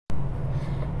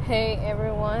Hey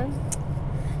everyone,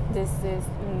 this is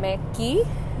Meki.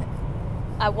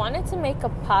 I wanted to make a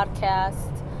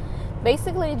podcast.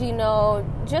 Basically,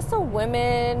 just so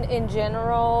women in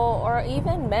general, or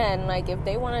even men, like if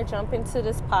they want to jump into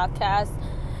this podcast,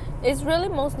 it's really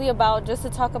mostly about just to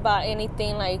talk about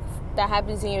anything like that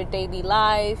happens in your daily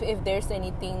life. If there's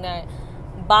anything that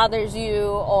bothers you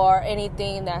or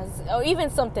anything or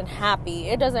even something happy,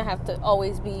 it doesn't have to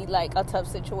always be like a tough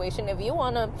situation. If you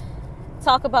want to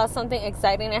talk about something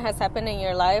exciting that has happened in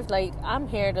your life, like I'm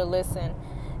here to listen.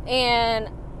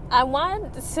 And I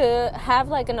want to have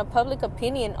like a public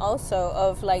opinion also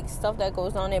of like stuff that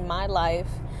goes on in my life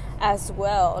as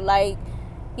well. Like,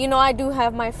 I do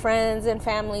have my friends and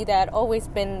family that always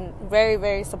been very,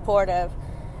 very supportive.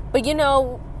 But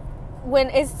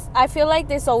I feel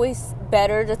like it's always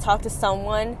better to talk to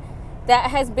someone that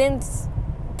has been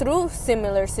through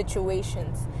similar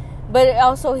situations, but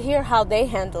also hear how they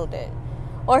handled it,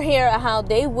 or hear how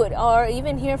they would, or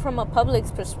even hear from a public's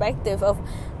perspective of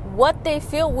what they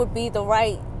feel would be the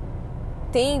right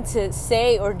thing to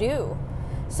say or do.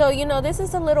 So, this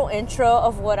is a little intro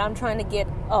of what I'm trying to get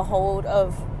a hold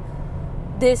of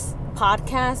this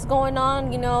podcast going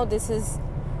on. This is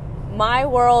my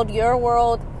world, your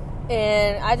world,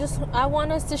 and I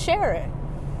want us to share it.